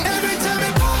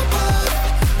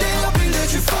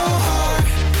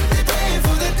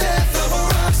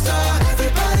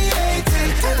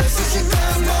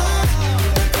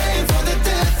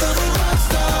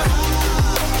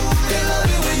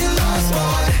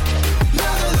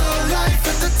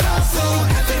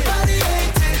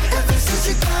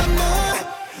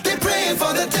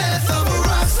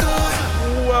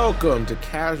Welcome to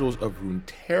Casuals of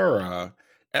Runeterra,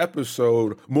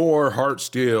 episode More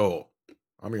Heartsteel.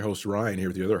 I'm your host, Ryan, here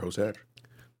with your other host, Ed.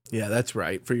 Yeah, that's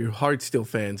right. For you Heartsteel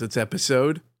fans, it's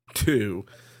episode 2.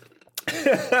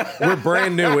 We're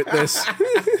brand new at this.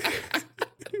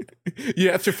 You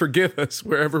have to forgive us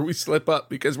wherever we slip up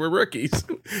because we're rookies.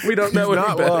 We don't know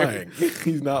any better. Lying.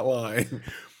 He's not lying.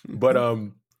 But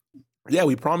yeah,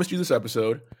 we promised you this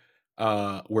episode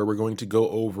where we're going to go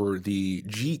over the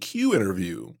GQ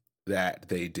interview that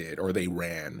they did or they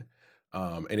ran.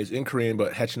 And it's in Korean,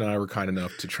 but Hetch and I were kind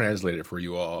enough to translate it for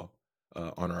you all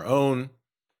on our own.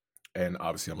 And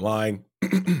obviously, I'm lying.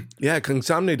 Yeah,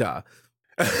 감사합니다.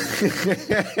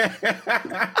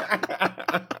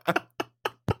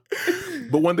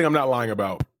 But one thing I'm not lying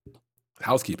about,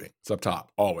 housekeeping. It's up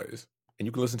top, always. And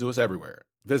you can listen to us everywhere.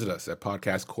 Visit us at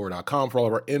podcastcore.com for all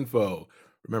of our info.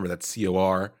 Remember, that's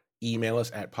COR. Email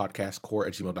us at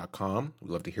podcastcore@gmail.com.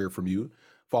 We'd love to hear from you.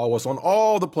 Follow us on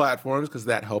all the platforms because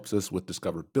that helps us with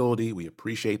discoverability. We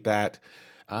appreciate that.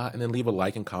 And then leave a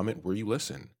like and comment where you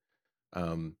listen.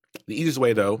 The easiest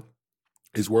way, though,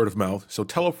 is word of mouth. So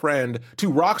tell a friend to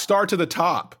rockstar to the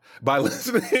top by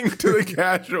listening to the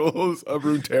Casuals of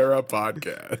Runeterra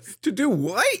podcast. To do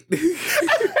what?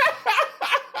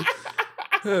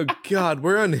 Oh, God,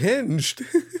 we're unhinged.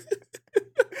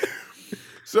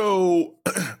 So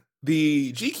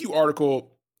the GQ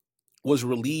article was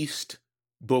released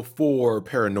before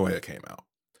Paranoia came out.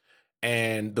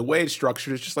 And the way it's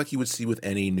structured is just like you would see with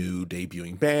any new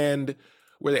debuting band,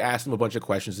 where they ask them a bunch of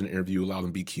questions in an interview, allow them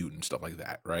to be cute and stuff like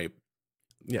that, right?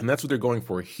 Yeah. And that's what they're going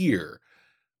for here.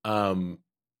 So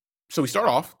we start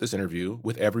off this interview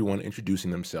with everyone introducing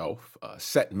themselves.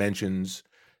 Set mentions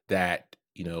that,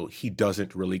 you know, he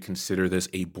doesn't really consider this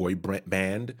a boy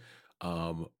band.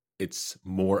 It's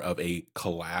more of a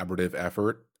collaborative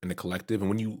effort and a collective. And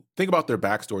when you think about their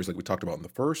backstories, like we talked about in the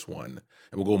first one,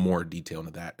 and we'll go more detail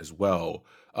into that as well,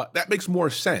 that makes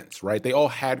more sense, right? They all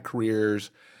had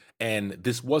careers. And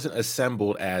this wasn't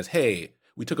assembled as, hey,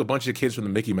 we took a bunch of kids from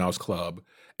the Mickey Mouse Club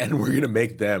and we're going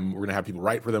to have people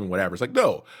write for them and whatever. It's like,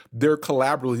 no, they're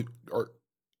collaboratively or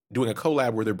doing a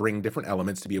collab where they're bringing different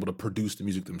elements to be able to produce the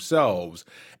music themselves.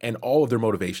 And all of their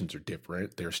motivations are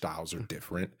different. Their styles are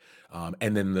different.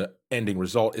 And then the ending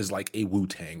result is like a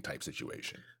Wu-Tang type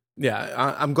situation.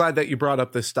 Yeah, I'm glad that you brought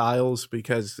up the styles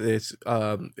because it's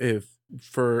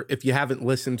if you haven't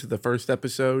listened to the first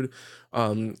episode,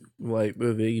 like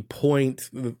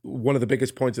one of the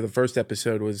biggest points of the first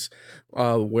episode was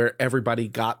where everybody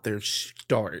got their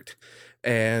start.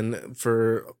 And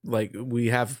for like we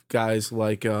have guys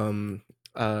like Aphelios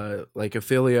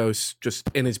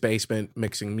just in his basement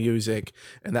mixing music,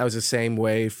 and that was the same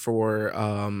way for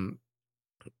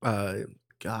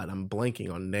God, I'm blanking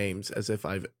on names as if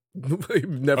I've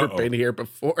never been here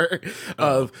before.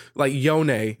 Of like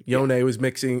Yone was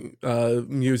mixing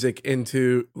music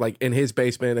into like in his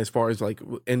basement as far as like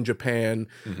in Japan,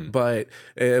 but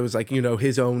it was like, you know,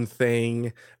 his own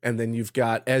thing. And then you've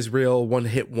got Ezreal, one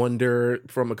hit wonder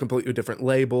from a completely different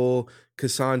label.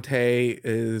 Cassante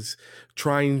is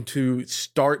trying to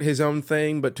start his own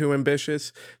thing, but too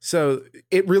ambitious. So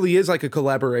it really is like a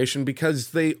collaboration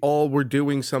because they all were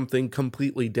doing something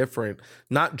completely different,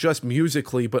 not just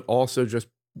musically, but also just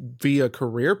via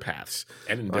career paths.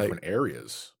 And in different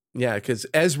areas. Yeah, because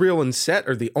Ezreal and Set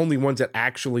are the only ones that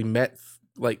actually met,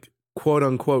 like, quote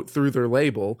unquote, through their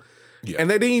label. Yeah.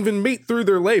 And they didn't even meet through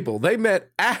their label. They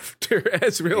met after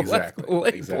Ezreal left the label.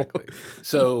 Exactly.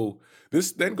 So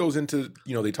this then goes into,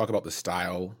 you know, they talk about the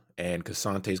style, and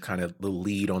Cassante's kind of the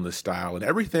lead on the style, and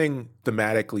everything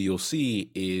thematically you'll see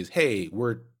is, hey,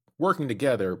 we're working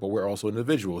together, but we're also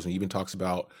individuals. And he even talks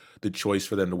about the choice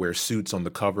for them to wear suits on the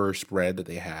cover spread that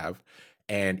they have.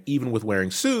 And even with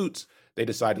wearing suits, they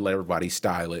decide to let everybody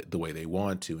style it the way they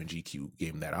want to. And GQ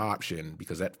gave them that option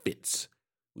because that fits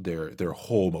their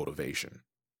whole motivation.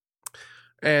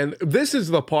 And this is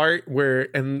the part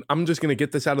where, and I'm just going to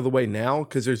get this out of the way now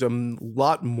because there's a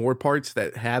lot more parts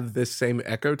that have this same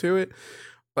echo to it.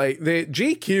 Like the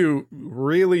GQ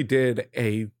really did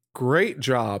a great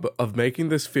job of making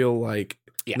this feel like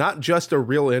not just a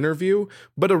real interview,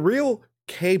 but a real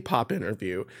K-pop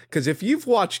interview. Because if you've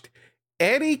watched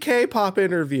any K-pop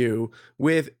interview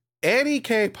with any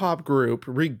K-pop group,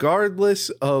 regardless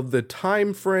of the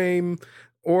time frame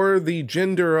or the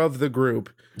gender of the group,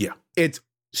 it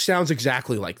sounds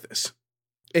exactly like this.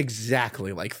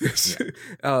 Exactly like this.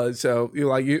 Yeah. So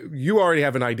you already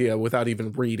have an idea without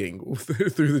even reading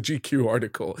through the GQ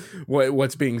article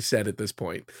what's being said at this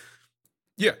point.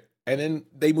 Yeah. And then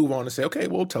they move on to say, okay,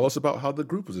 well, tell us about how the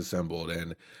group was assembled.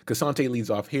 And Cassante leads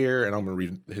off here, and I'm going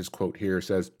to read his quote here. It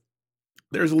says,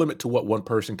 There's a limit to what one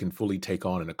person can fully take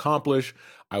on and accomplish.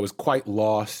 I was quite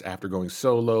lost after going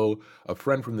solo. A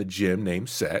friend from the gym named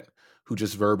Set, who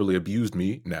just verbally abused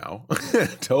me now,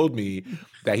 told me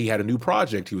that he had a new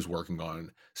project he was working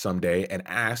on someday and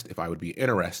asked if I would be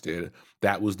interested.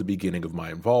 That was the beginning of my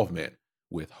involvement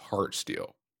with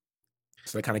Heartsteel.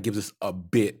 So that kind of gives us a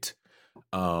bit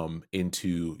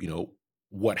into,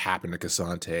 what happened to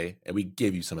Cassante. And we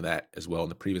gave you some of that as well in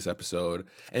the previous episode.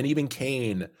 And even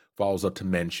Kane follows up to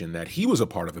mention that he was a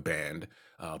part of a band,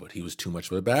 but he was too much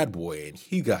of a bad boy and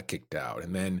he got kicked out.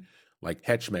 And then, like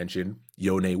Hetch mentioned,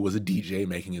 Yone was a DJ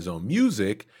making his own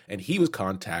music, and he was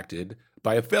contacted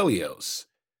by Aphelios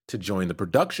to join the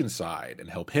production side and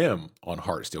help him on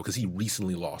Heartsteel because he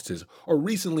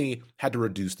recently had to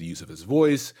reduce the use of his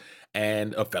voice.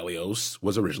 And Aphelios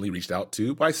was originally reached out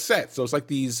to by Seth. So it's like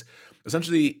these,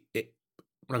 essentially, we're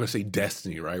not going to say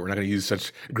destiny, right? We're not going to use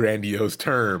such grandiose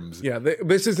terms. Yeah,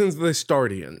 this isn't the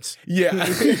Stardians.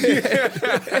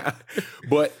 Yeah.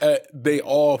 But they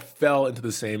all fell into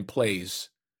the same place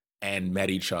and met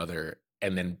each other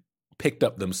and then picked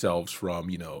up themselves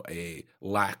from, a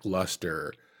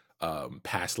lackluster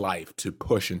past life to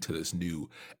push into this new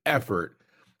effort.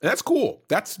 And that's cool.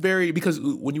 That's because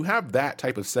when you have that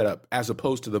type of setup, as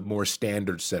opposed to the more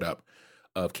standard setup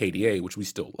of KDA, which we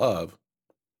still love,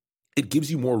 it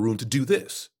gives you more room to do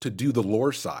to do the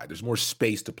lore side. There's more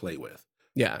space to play with.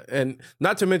 Yeah, and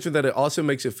not to mention that it also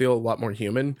makes it feel a lot more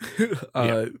human,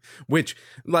 which,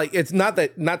 it's not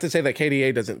to say that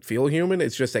KDA doesn't feel human.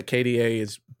 It's just that KDA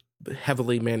is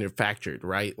heavily manufactured,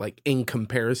 right? Like in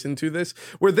comparison to this,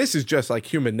 where this is just like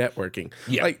human networking.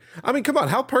 Yeah. Come on,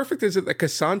 how perfect is it that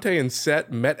Cassante and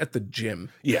Set met at the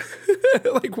gym? Yeah.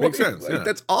 Makes sense.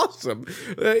 That's awesome.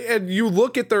 And you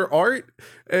look at their art,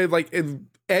 and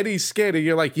Eddie's skin, and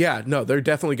you're like, yeah, no, they're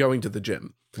definitely going to the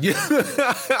gym. Yeah.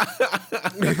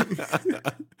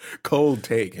 Cold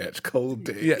take, Hetch. Cold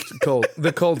take. Yes, cold.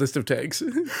 The coldest of takes.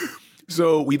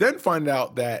 So we then find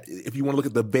out that if you want to look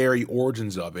at the very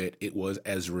origins of it, it was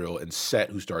Ezreal and Set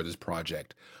who started this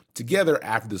project together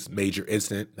after this major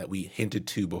incident that we hinted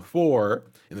to before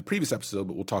in the previous episode,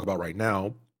 but we'll talk about right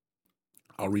now.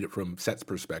 I'll read it from Set's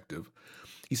perspective.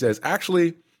 He says,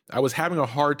 actually, I was having a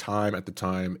hard time at the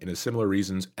time in a similar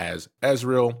reasons as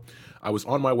Ezreal. I was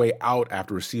on my way out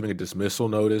after receiving a dismissal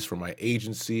notice from my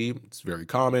agency, it's very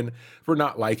common, for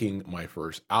not liking my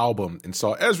first album, and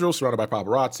saw Ezreal surrounded by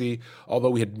paparazzi. Although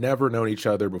we had never known each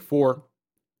other before,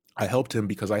 I helped him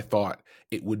because I thought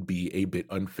it would be a bit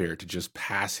unfair to just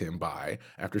pass him by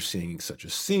after seeing such a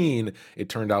scene. It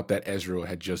turned out that Ezreal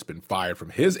had just been fired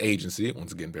from his agency,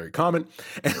 once again very common,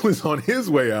 and was on his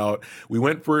way out. We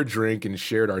went for a drink and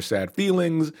shared our sad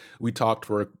feelings. We talked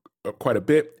for quite a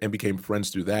bit and became friends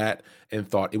through that, and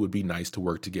thought it would be nice to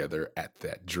work together at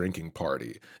that drinking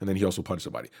party. And then he also punched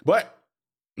somebody. But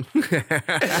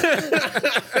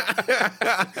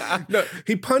no,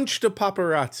 he punched a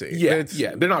paparazzi.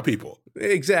 Yeah, they're not people.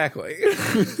 Exactly.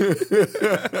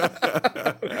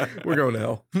 We're going to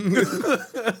hell.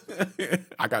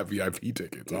 I got VIP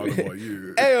tickets. I don't know about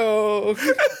you. Ayo.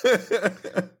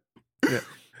 Yeah.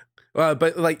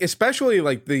 But especially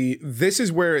this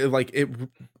is where it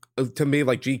to me,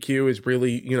 GQ is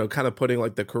really, kind of putting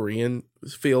the Korean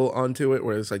feel onto it,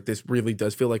 where it's this really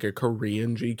does feel like a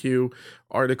Korean GQ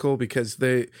article, because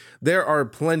there are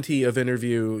plenty of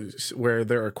interviews where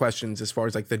there are questions as far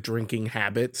as the drinking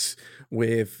habits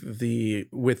with the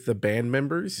band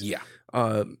members. Yeah.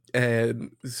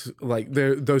 And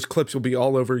those clips will be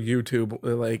all over YouTube.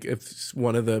 If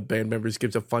one of the band members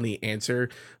gives a funny answer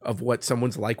of what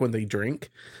someone's like when they drink.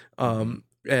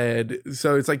 And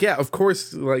so it's yeah, of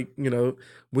course, I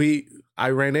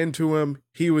ran into him.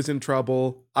 He was in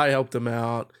trouble. I helped him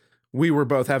out. We were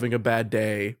both having a bad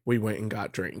day. We went and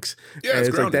got drinks. Yeah, it's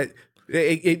that.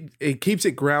 It keeps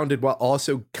it grounded while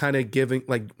also kind of giving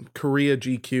Korea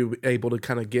GQ able to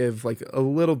kind of give a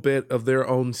little bit of their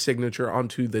own signature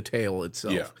onto the tale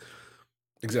itself. Yeah,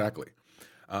 exactly.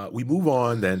 We move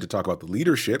on then to talk about the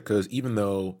leadership, because even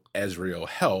though Ezreal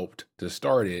helped to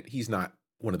start it, he's not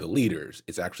one of the leaders.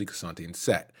 It's actually Cassante and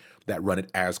Set that run it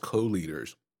as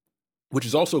co-leaders, which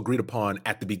is also agreed upon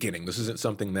at the beginning. This isn't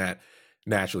something that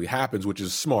naturally happens, which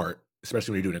is smart,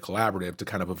 especially when you're doing a collaborative, to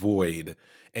kind of avoid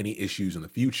any issues in the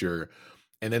future.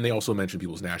 And then they also mention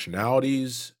people's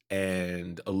nationalities,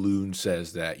 and Alun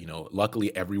says that,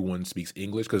 luckily everyone speaks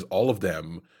English, because all of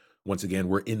them, once again,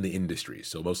 were in the industry.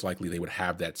 So most likely they would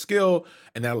have that skill,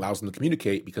 and that allows them to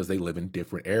communicate because they live in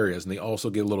different areas. And they also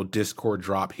get a little Discord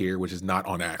drop here, which is not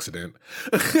on accident.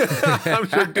 I'm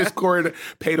sure Discord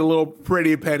paid a little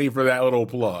pretty penny for that little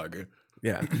plug.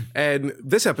 Yeah. And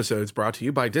this episode is brought to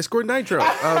you by Discord Nitro.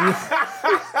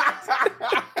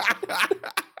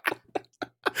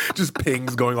 Just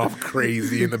pings going off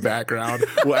crazy in the background.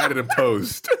 We'll add it in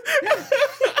post.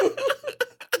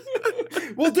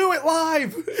 We'll do it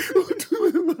live.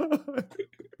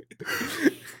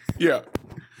 Yeah.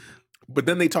 But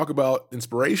then they talk about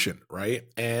inspiration, right?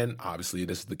 And obviously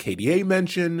this is the KDA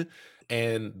mention.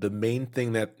 And the main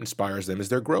thing that inspires them is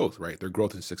their growth, right? Their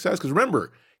growth and success. Because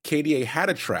remember, KDA had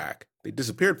a track. They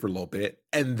disappeared for a little bit,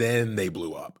 and then they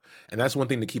blew up. And that's one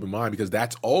thing to keep in mind, because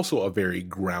that's also a very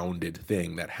grounded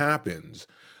thing that happens,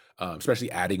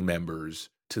 especially adding members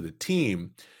to the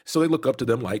team. So they look up to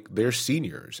them like they're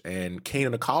seniors. And Kane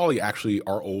and Akali actually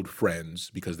are old friends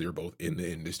because they're both in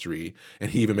the industry.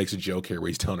 And he even makes a joke here where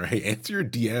he's telling her, hey, answer your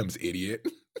DMs, idiot.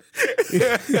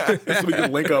 So we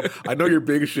can link up. I know you're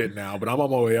big shit now, but I'm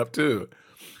on my way up too.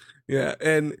 Yeah,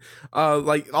 and all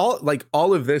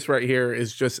of this right here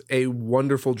is just a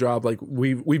wonderful job. Like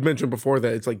we've mentioned before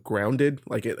that it's like grounded,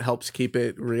 like it helps keep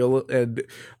it real. And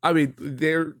I mean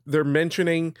they're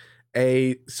mentioning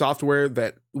a software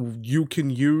that you can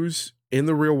use in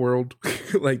the real world.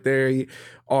 Like they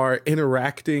are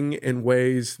interacting in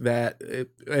ways that,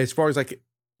 as far as like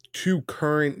to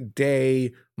current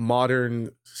day modern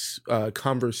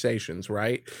conversations,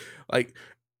 right? Like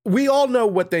we all know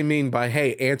what they mean by,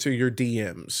 hey, answer your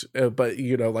DMs. But,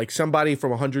 you know, like somebody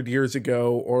from 100 years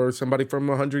ago or somebody from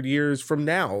 100 years from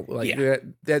now, like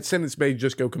that sentence may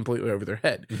just go completely over their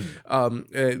head.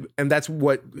 Mm-hmm. And that's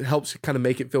what helps kind of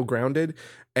make it feel grounded.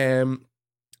 And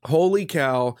holy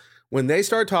cow, when they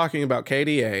start talking about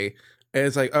KDA,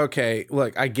 it's like, okay,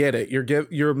 look, I get it.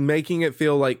 You're making it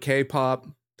feel like K-pop,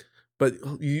 but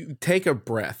you take a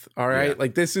breath, all right? Yeah.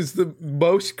 Like this is the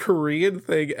most Korean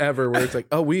thing ever, where it's like,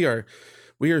 oh, we are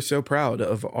so proud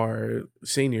of our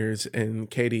seniors in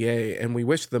KDA, and we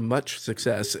wish them much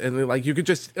success. And like you could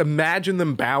just imagine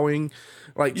them bowing,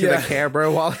 like to the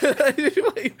camera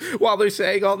while they're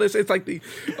saying all this. It's like the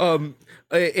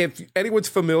if anyone's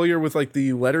familiar with like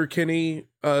the Letterkenny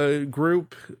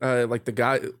group, like the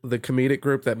comedic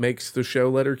group that makes the show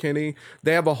Letterkenny,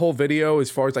 they have a whole video as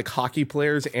far as like hockey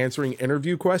players answering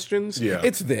interview questions. Yeah,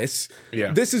 it's this.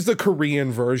 Yeah, this is the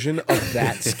Korean version of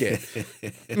that skit.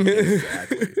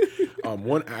 Exactly.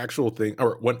 One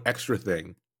extra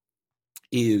thing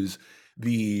is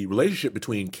the relationship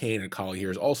between Kane and Kali here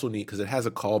is also neat because it has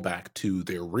a callback to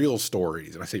their real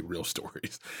stories. And I say real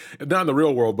stories, not in the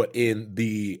real world, but in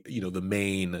the, the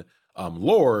main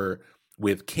lore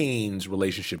with Kane's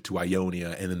relationship to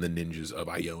Ionia and then the ninjas of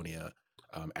Ionia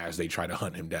as they try to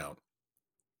hunt him down.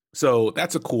 So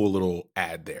that's a cool little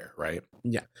ad there, right?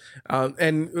 Yeah.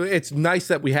 And it's nice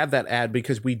that we have that ad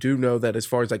because we do know that as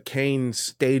far as like Kane's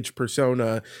stage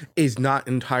persona is not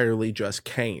entirely just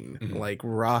Kane. Mm-hmm. Like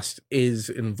Rost is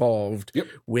involved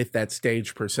with that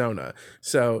stage persona.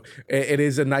 So it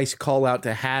is a nice call out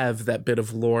to have that bit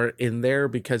of lore in there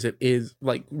because it is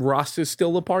like Rost is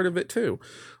still a part of it too.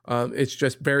 It's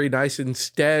just very nice.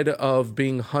 Instead of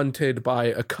being hunted by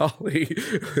a collie,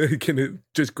 can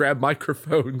just grab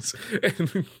microphones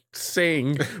and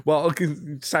sing while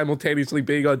simultaneously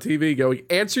being on TV going,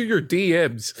 answer your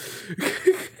DMs.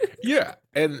 Yeah.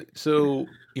 And so,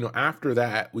 after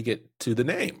that, we get to the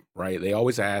name, right? They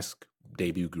always ask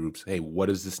debut groups, hey, what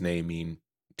does this name mean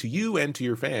to you and to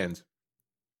your fans?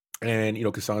 And,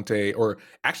 Cassante, or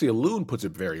actually Alun puts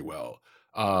it very well.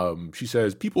 She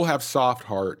says, people have soft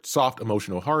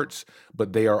emotional hearts,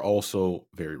 but they are also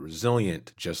very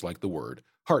resilient, just like the word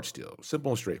Heartsteel.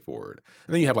 Simple and straightforward.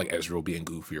 And then you have like Ezreal being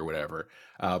goofy or whatever.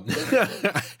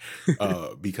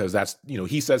 Because that's,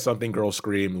 he says something, girls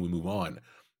scream, and we move on.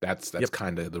 That's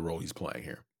kind of the role he's playing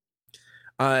here.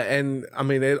 And I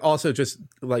mean, it also just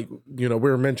like, we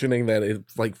were mentioning that it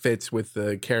like fits with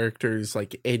the characters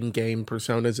like in-game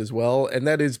personas as well. And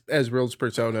that is Ezreal's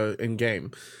persona in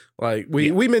game. Like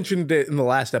we mentioned it in the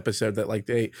last episode that like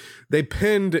they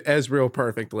pinned Ezreal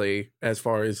perfectly as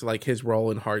far as like his role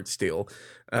in Heartsteel.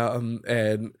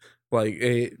 And like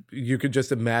you could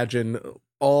just imagine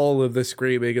all of the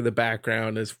screaming in the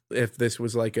background as if this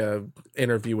was like a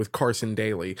interview with Carson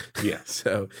Daly. Yeah.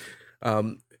 So,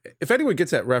 if anyone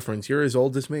gets that reference, you're as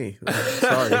old as me.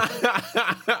 Sorry.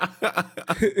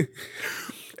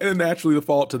 And naturally, the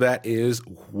follow-up to that is,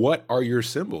 what are your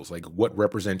symbols? Like, what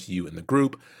represents you in the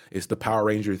group? It's the Power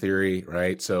Ranger theory,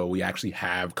 right? So we actually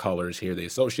have colors here they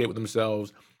associate with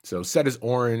themselves. So Set is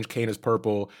orange, Kane is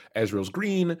purple, Ezreal's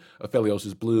green, Aphelios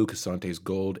is blue, Cassante is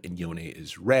gold, and Yone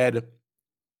is red.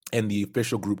 And the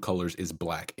official group colors is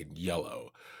black and yellow.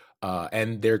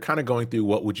 And they're kind of going through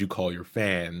what would you call your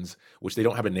fans, which they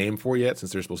don't have a name for yet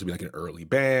since they're supposed to be like an early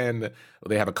band.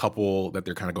 They have a couple that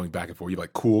they're kind of going back and forth. You have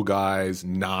like Cool Guys,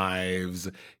 Knives,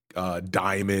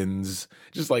 Diamonds.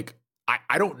 Just like,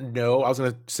 I don't know. I was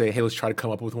going to say, hey, let's try to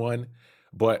come up with one.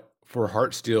 But for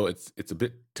Heartsteel, it's a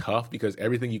bit tough because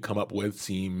everything you come up with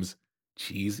seems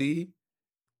cheesy,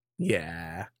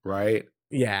 Yeah. right?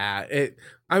 Yeah.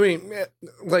 I mean,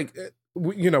 like,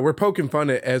 we're poking fun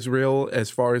at Ezreal as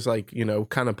far as like,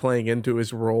 kind of playing into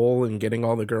his role and getting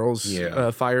all the girls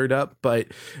Yeah. fired up. But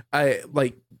I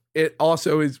like it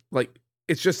also is like,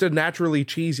 it's just a naturally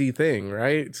cheesy thing,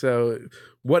 right? So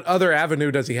what other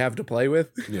avenue does he have to play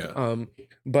with? Yeah.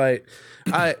 But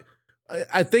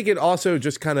I think it also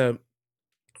just kind of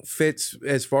fits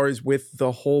as far as with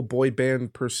the whole boy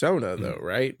band persona though,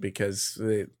 right? Because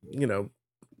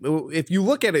if you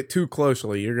look at it too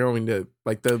closely, you're going to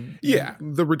like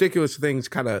the ridiculous things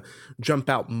kind of jump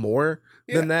out more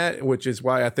than that, which is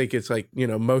why I think it's like,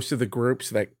 most of the groups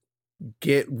that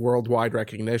get worldwide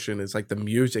recognition is like the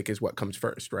music is what comes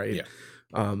first, right? Yeah.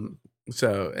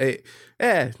 So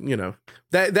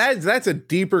that's a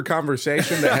deeper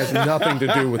conversation that has nothing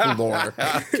to do with lore.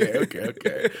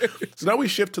 Okay. So now we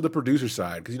shift to the producer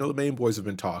side because the main boys have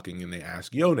been talking and they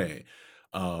ask Yone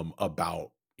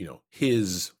about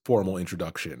his formal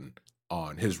introduction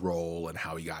on his role and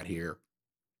how he got here.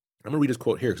 I'm gonna read his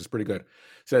quote here because it's pretty good. It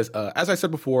says, as I said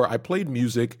before, I played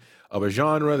music of a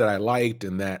genre that I liked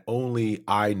and that only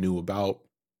I knew about.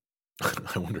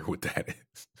 I wonder what that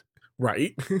is.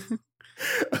 Right.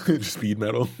 Speed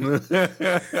metal.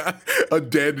 A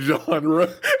dead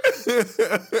genre.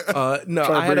 No,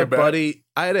 I had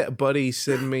a buddy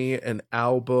send me an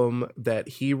album that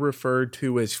he referred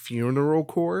to as funeral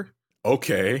core.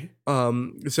 Okay.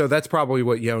 So that's probably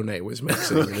what Yone was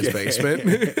mixing in his basement.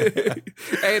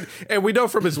 and we know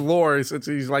from his lore, since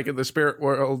he's like in the spirit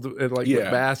world and like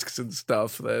with masks and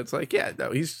stuff, that it's like,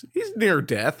 he's near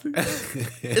death.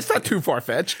 It's not too far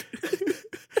fetched.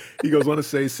 He goes on to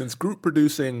say, since group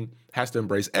producing has to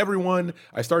embrace everyone,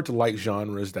 I started to like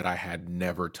genres that I had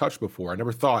never touched before. I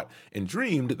never thought and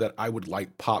dreamed that I would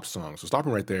like pop songs. So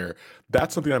stopping right there,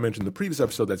 that's something I mentioned in the previous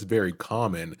episode that's very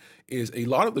common, is a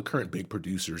lot of the current big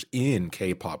producers in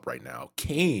K-pop right now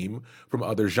came from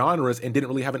other genres and didn't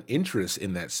really have an interest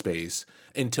in that space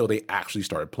until they actually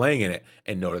started playing in it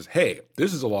and noticed, hey,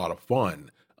 this is a lot of fun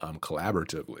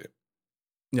collaboratively.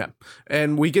 Yeah.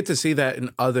 And we get to see that in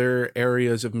other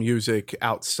areas of music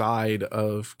outside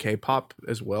of K-pop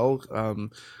as well.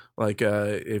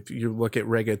 If you look at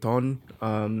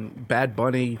reggaeton, Bad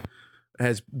Bunny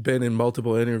has been in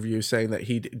multiple interviews saying that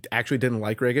he actually didn't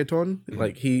like reggaeton.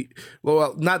 Like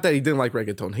not that he didn't like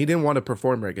reggaeton. He didn't want to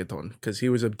perform reggaeton because he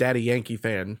was a Daddy Yankee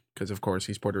fan because, of course,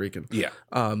 he's Puerto Rican. Yeah.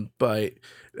 But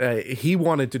he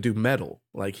wanted to do metal.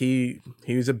 Like he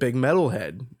was a big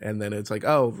metalhead. And then it's like,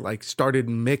 started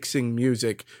mixing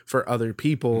music for other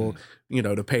people,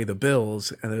 to pay the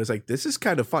bills. And it was like, this is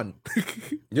kind of fun.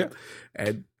 Yeah.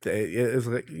 And it's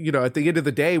like, at the end of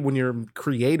the day, when you're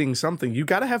creating something, you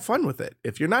got to have fun with it.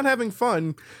 If you're not having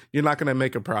fun, you're not going to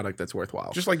make a product that's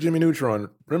worthwhile. Just like Jimmy Neutron.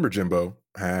 Remember, Jimbo,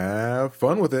 have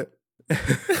fun with it.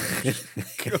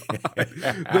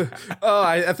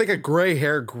 I think a gray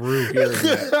hair grew hearing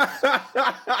that.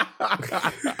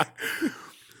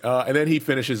 And then he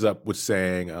finishes up with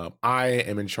saying, I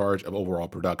am in charge of overall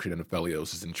production and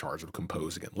Aphelios is in charge of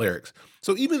composing and lyrics.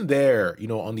 So even there,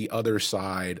 on the other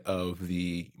side of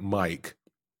the mic,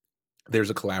 there's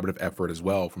a collaborative effort as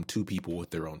well from two people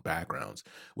with their own backgrounds,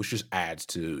 which just adds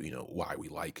to, why we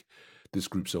like this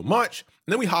group so much.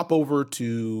 And then we hop over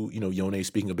to, Yone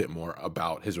speaking a bit more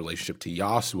about his relationship to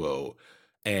Yasuo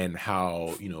and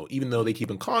how, even though they keep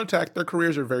in contact, their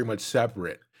careers are very much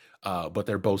separate. But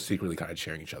they're both secretly kind of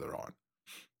cheering each other on.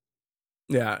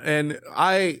 Yeah, and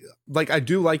I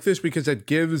do like this because it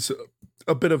gives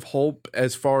a bit of hope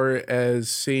as far as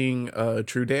seeing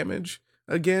True Damage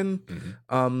again.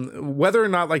 Whether or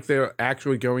not like they're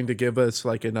actually going to give us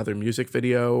like another music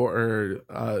video or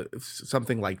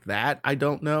something like that, I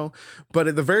don't know. But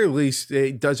at the very least,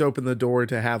 it does open the door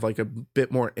to have like a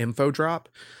bit more info drop.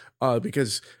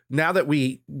 Because now that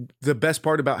the best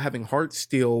part about having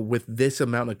Heartsteel with this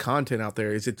amount of content out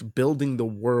there is it's building the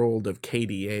world of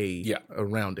KDA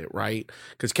around it, right?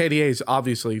 Because KDA is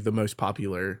obviously the most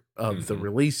popular of the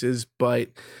releases, but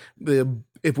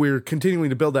if we're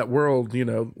continuing to build that world,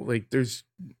 there's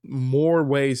more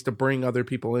ways to bring other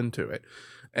people into it.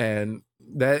 And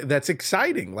that's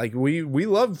exciting. Like we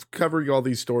love covering all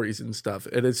these stories and stuff,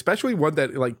 and especially one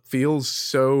that like feels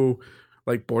so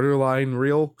like borderline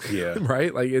real,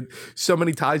 right? Like so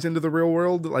many ties into the real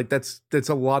world. Like that's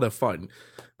a lot of fun.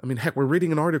 I mean, heck, we're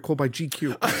reading an article by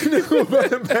GQ. I know,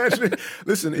 but imagine.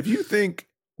 Listen, if you think,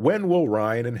 when will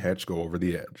Ryan and Hetch go over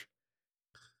the edge?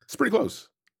 It's pretty close.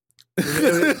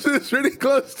 It's pretty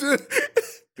close to.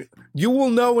 You will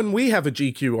know when we have a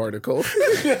GQ article.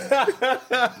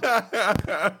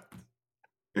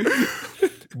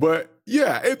 But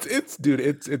yeah,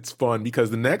 it's fun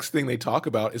because the next thing they talk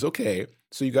about is, okay,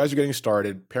 so you guys are getting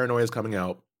started, Paranoia is coming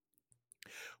out.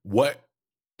 What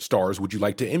stars would you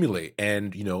like to emulate?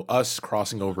 And, you know, us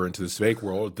crossing over into this fake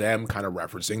world, them kind of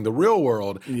referencing the real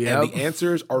world. Yep. And the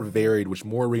answers are varied, which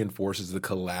more reinforces the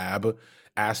collab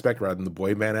aspect rather than the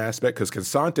boy band aspect, because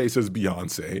Cassante says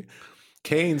Beyonce,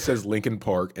 Kane says Linkin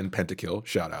Park and Pentakill,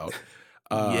 shout out.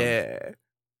 Yeah.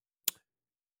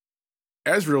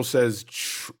 Ezreal says,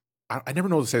 I never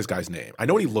know how to say this guy's name. I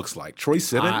know what he looks like. Troy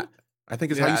Sivan, I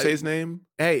think is how you say his name.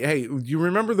 Hey, you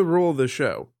remember the rule of the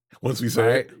show. Once we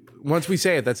say it. Once we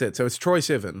say it, that's it. So it's Troy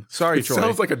Sivan. Sorry, Troy.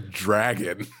 Sounds like a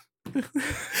dragon.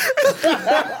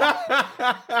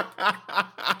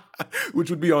 Which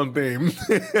would be on theme.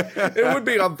 It would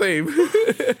be on theme.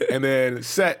 And then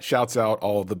Set shouts out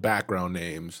all of the background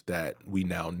names that we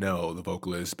now know. The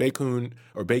vocalists, Baekhyun,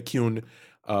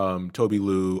 Toby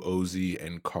Lou, Ozzy,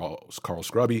 and Carl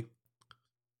Scrubby.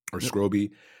 Or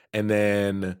Scroby. And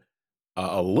then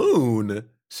Alun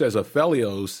says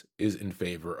Aphelios is in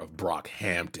favor of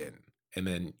Brockhampton. And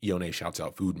then Yone shouts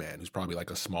out Food Man, who's probably like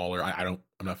a smaller. I'm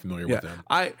not familiar with him.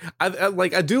 I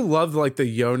do love like the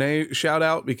Yone shout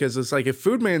out, because it's like, if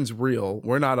Food Man's real,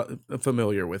 we're not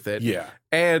familiar with it. Yeah,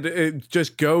 and it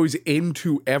just goes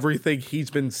into everything he's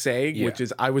been saying, which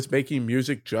is, I was making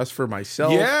music just for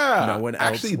myself. Yeah, no one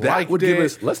actually, else that would give it.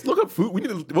 us. Let's look up Food.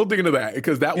 We'll dig into that,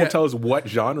 because that will tell us what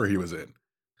genre he was in.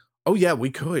 Oh yeah, we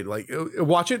could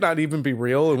watch it not even be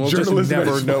real, and we'll just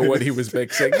never know what he was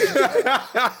mixing.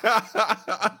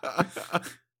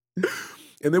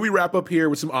 And then we wrap up here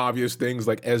with some obvious things,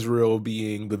 like Ezreal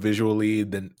being the visual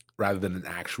lead rather than an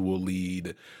actual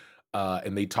lead.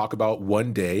 And they talk about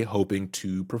one day hoping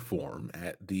to perform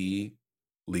at the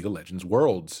League of Legends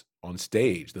Worlds on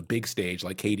stage, the big stage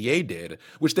like KDA did,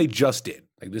 which they just did.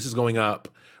 Like, this is going up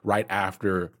right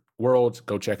after Worlds.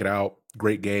 Go check it out.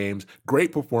 Great games,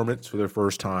 great performance for their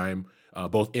first time,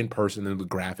 both in person and the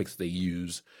graphics they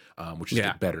use, which is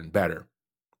getting better and better.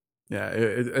 Yeah,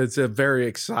 it's a very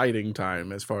exciting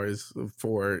time as far as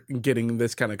for getting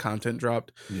this kind of content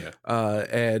dropped. Yeah,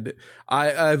 and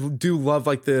I do love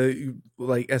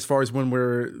as far as when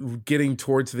we're getting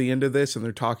towards the end of this, and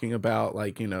they're talking about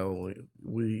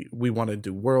we want to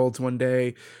do Worlds one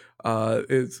day.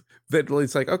 It's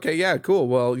like, okay, yeah, cool.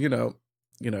 Well,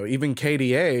 even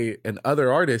KDA and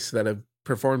other artists that have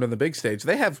performed on the big stage,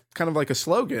 they have kind of like a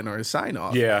slogan or a sign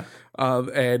off. Yeah.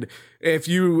 And if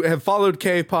you have followed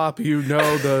K-pop, you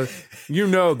know the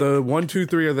 1, 2,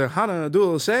 3 of the Hana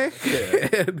Duo Say.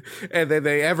 Yeah. and then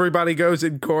everybody goes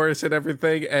in chorus and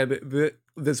everything. And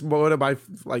this one of my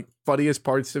funniest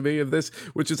parts to me of this,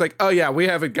 which is like, oh yeah, we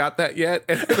haven't got that yet.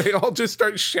 And they all just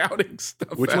start shouting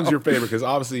stuff. Which one's your favorite? Because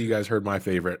obviously you guys heard my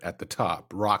favorite at the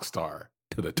top, Rockstar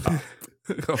to the top.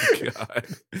 Oh God,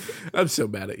 I'm so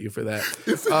mad at you for that.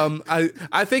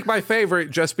 I think my favorite,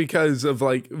 just because of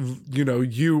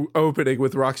you opening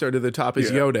with Rockstar to the top,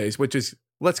 is Yone's, which is,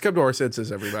 let's come to our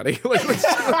senses, everybody.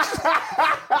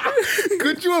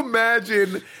 Could you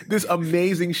imagine this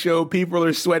amazing show? People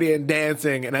are sweaty and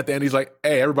dancing, and at the end he's like,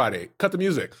 "Hey, everybody, cut the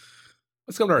music.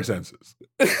 Let's come to our senses."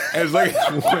 And it's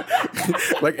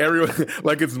like everyone,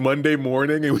 like it's Monday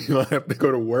morning and we don't have to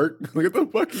go to work. Like, what the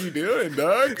fuck are you doing,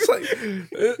 dog?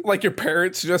 It's like your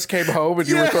parents just came home and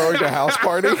you were throwing a house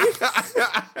party.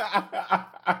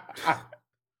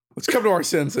 Let's come to our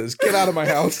senses. Get out of my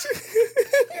house.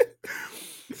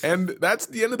 And that's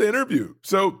the end of the interview.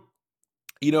 So,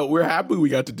 we're happy we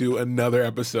got to do another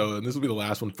episode, and this will be the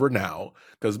last one for now,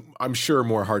 because I'm sure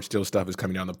more Heartsteel stuff is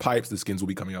coming down the pipes. The skins will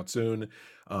be coming out soon.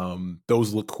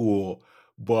 Those look cool,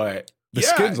 but the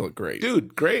skins look great.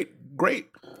 Dude, great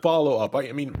follow-up.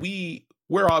 I mean,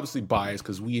 we're obviously biased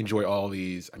because we enjoy all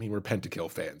these. I mean, we're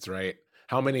Pentakill fans, right?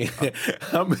 How many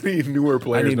newer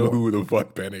players know who the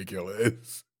fuck Pentakill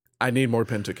is? I need more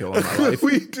Pentakill in my life.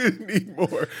 We do need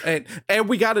more. And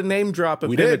we got a name drop of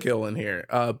Pentakill in here.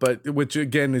 But which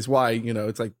again is why,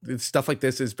 it's stuff like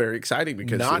this is very exciting,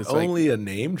 because not only a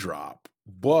name drop,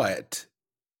 but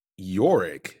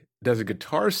Yorick does a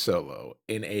guitar solo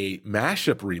in a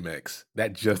mashup remix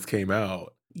that just came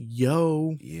out.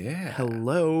 Yo. Yeah.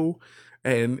 Hello.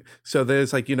 And so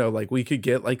there's we could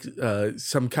get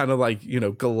some kind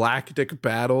of galactic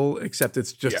battle, except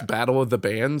it's just battle of the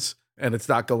bands. and it's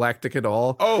not galactic at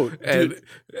all. Oh, and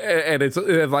it's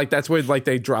like that's when like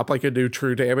they drop like a new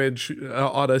True Damage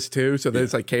on us too. So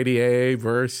there's like KDA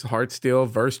versus Heartsteel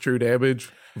versus True Damage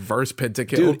versus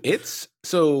Pentakill. Dude, it's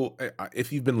so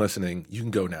if you've been listening, you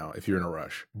can go now if you're in a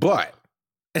rush. But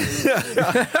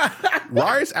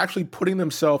Riot's actually putting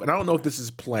themselves, and I don't know if this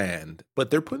is planned,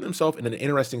 but they're putting themselves in an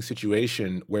interesting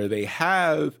situation where they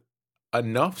have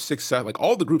enough success. Like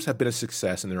all the groups have been a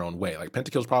success in their own way. Like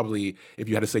Pentakill's probably, if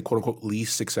you had to say quote unquote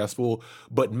least successful,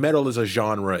 but metal as a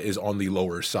genre is on the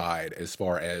lower side as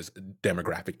far as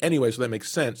demographic anyway, so that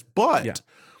makes sense. But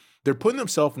they're putting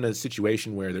themselves in a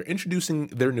situation where they're introducing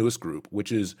their newest group,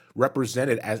 which is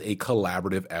represented as a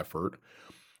collaborative effort,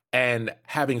 and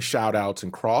having shout outs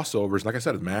and crossovers. Like I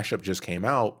said, a mashup just came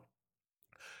out.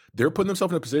 They're putting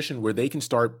themselves in a position where they can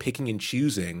start picking and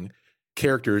choosing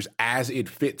characters as it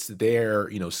fits their,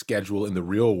 schedule in the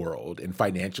real world and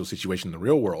financial situation in the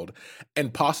real world,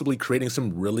 and possibly creating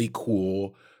some really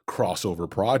cool crossover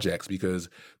projects, because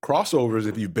crossovers,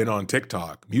 if you've been on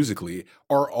TikTok musically,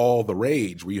 are all the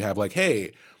rage, where you have like,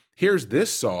 hey, here's this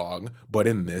song, but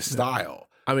in this style.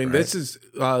 I mean, this is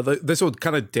this will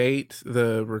kind of date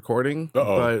the recording,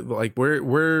 but like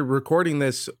we're recording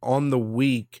this on the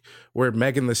week where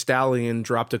Megan Thee Stallion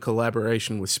dropped a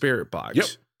collaboration with Spirit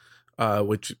Box.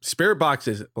 Which Spirit Box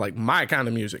is like my kind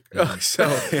of music. So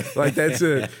like that's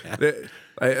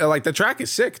like the track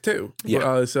is sick too.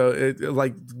 So it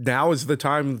like now is the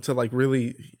time to like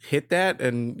really hit that,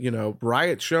 and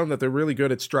Riot's shown that they're really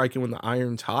good at striking when the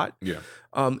iron's hot.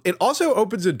 It also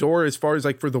opens a door as far as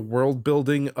like for the world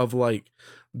building of like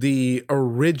the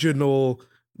original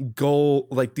goal,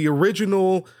 like the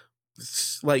original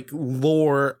like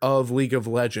lore of League of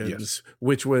Legends,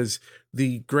 which was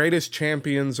the greatest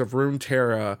champions of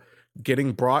Runeterra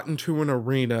getting brought into an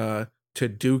arena to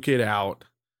duke it out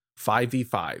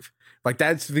 5v5. Like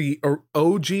that's the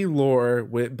OG lore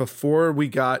before we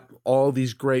got all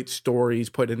these great stories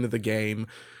put into the game.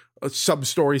 Sub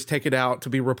stories taken out to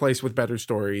be replaced with better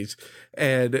stories.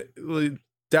 And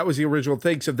that was the original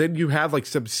thing. So then you have like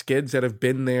some skids that have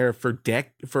been there for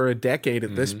a decade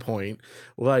at this point,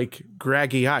 like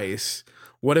Graggy Ice.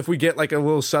 What if we get like a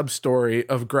little sub story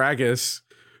of Gragas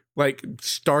like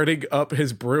starting up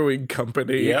his brewing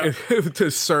company to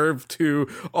serve to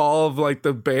all of like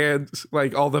the bands,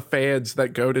 like all the fans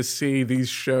that go to see these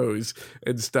shows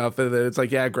and stuff. And then it's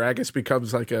like, Gragas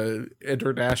becomes like a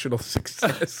international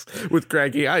success with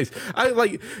Graggy Ice. I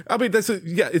mean,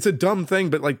 it's a dumb thing,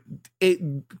 but like it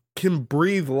can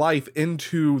breathe life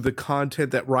into the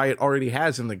content that Riot already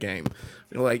has in the game.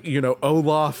 Like,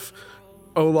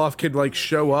 Olaf could like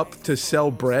show up to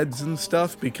sell breads and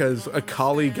stuff because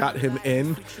Akali got him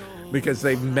in because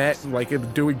they met like in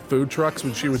doing food trucks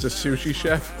when she was a sushi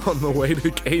chef on the way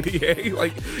to KDA.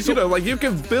 Like, like you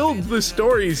can build the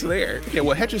stories there. Yeah,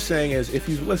 what Hetch is saying is if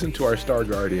you've listened to our Star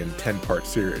Guardian 10-part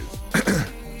series,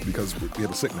 because we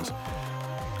have a sickness,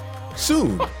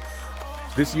 soon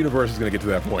this universe is going to get to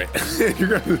that point. You're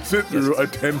going to sit through a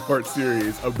 10-part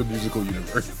series of the musical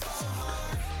universe.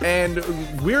 And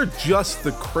we're just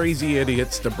the crazy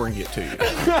idiots to bring it to you.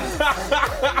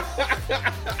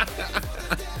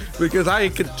 Because I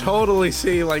could totally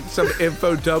see like some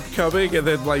info dump coming, and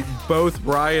then like both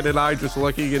Ryan and I just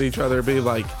looking at each other and being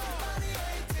like,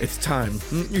 it's time.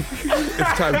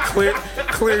 It's time.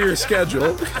 Clear your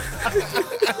schedule.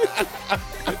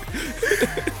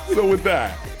 So with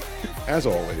that, as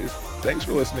always, thanks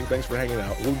for listening. Thanks for hanging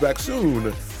out. We'll be back soon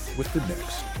with the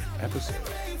next episode.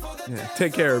 Yeah,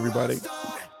 take care, everybody.